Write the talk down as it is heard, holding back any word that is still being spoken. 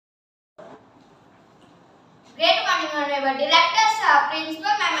morning, honorable director, sir,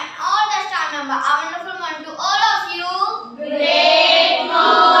 principal, ma'am, and all the staff members. A wonderful morning to all of you. Great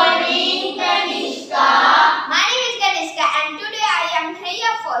morning, Kanishka. My name is Kanishka, and today I am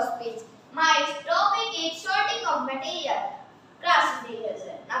here for speech. My topic is sorting of material.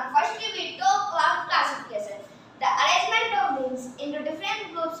 Classification. Now, firstly, we talk about classification. The arrangement of things into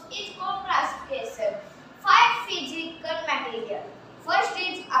different groups is called classification. 5 physical material. First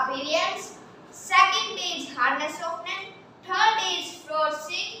is appearance. Second is hardness, softness. Third is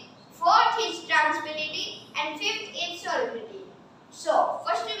flow-sheet. Fourth is transparency, and fifth is solubility. So,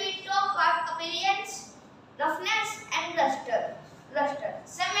 firstly, we talk about appearance, roughness, and luster.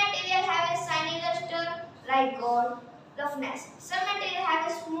 Some material have a shiny luster like gold. Roughness. Some material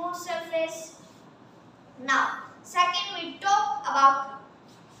have a smooth surface. Now, second we talk about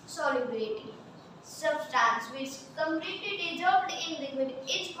solubility. Substance which completely dissolved in liquid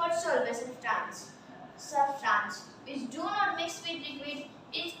is called soluble substance. Substance which do not mix with liquid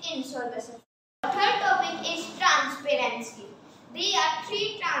is insoluble substance. Third topic is transparency. There are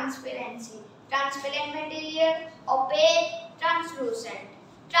 3 transparency: transparent material, opaque, translucent.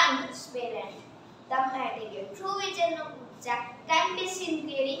 Transparent. The material through which an object can be seen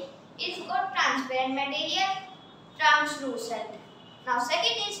clearly is called transparent material. Translucent. Now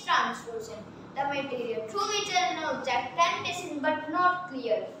second is translucent. The material through which an object can be seen but not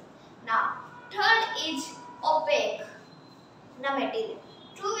clear. Now third is opaque. The material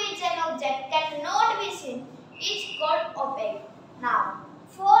through which an object cannot be seen is called opaque. Now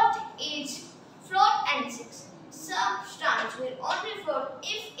fourth is float and sink. Substance will only float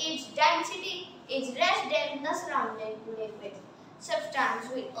if its density is less than the surrounding liquid. Substance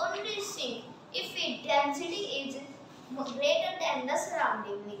will only sink if its density is greater than the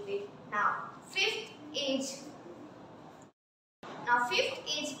surrounding liquid. Now fifth is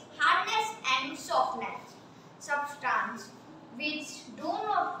hardness and softness. Substance which do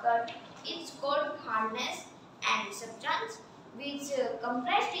not cut is called hardness, and substance which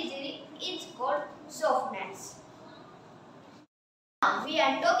compressed easily is called softness. Now we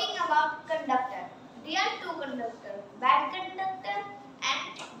are talking about conductor. There are 2 conductors, bad conductor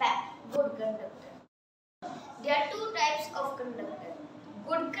and good conductor. There are 2 types of conductor,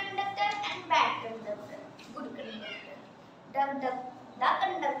 good conductor and bad conductor. Good conductor. The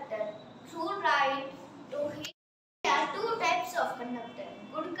conductor through right to here. There are 2 types of conductor,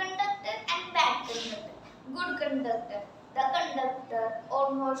 good conductor and bad conductor. Good conductor. The conductor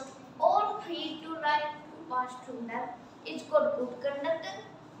almost all free to right to pass through them is called good conductor.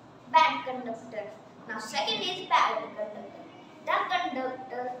 Bad conductor. Now second is bad conductor. The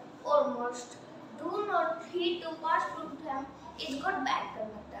conductor almost do not free to pass through them is called bad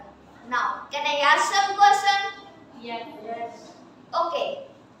conductor. Now can I ask some question? Yes. Okay.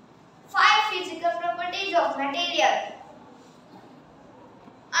 5 physical properties of material.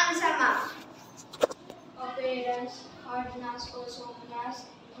 Answer ma. Appearance, hardness or softness,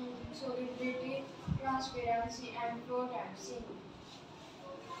 solubility, transparency, and float and sink.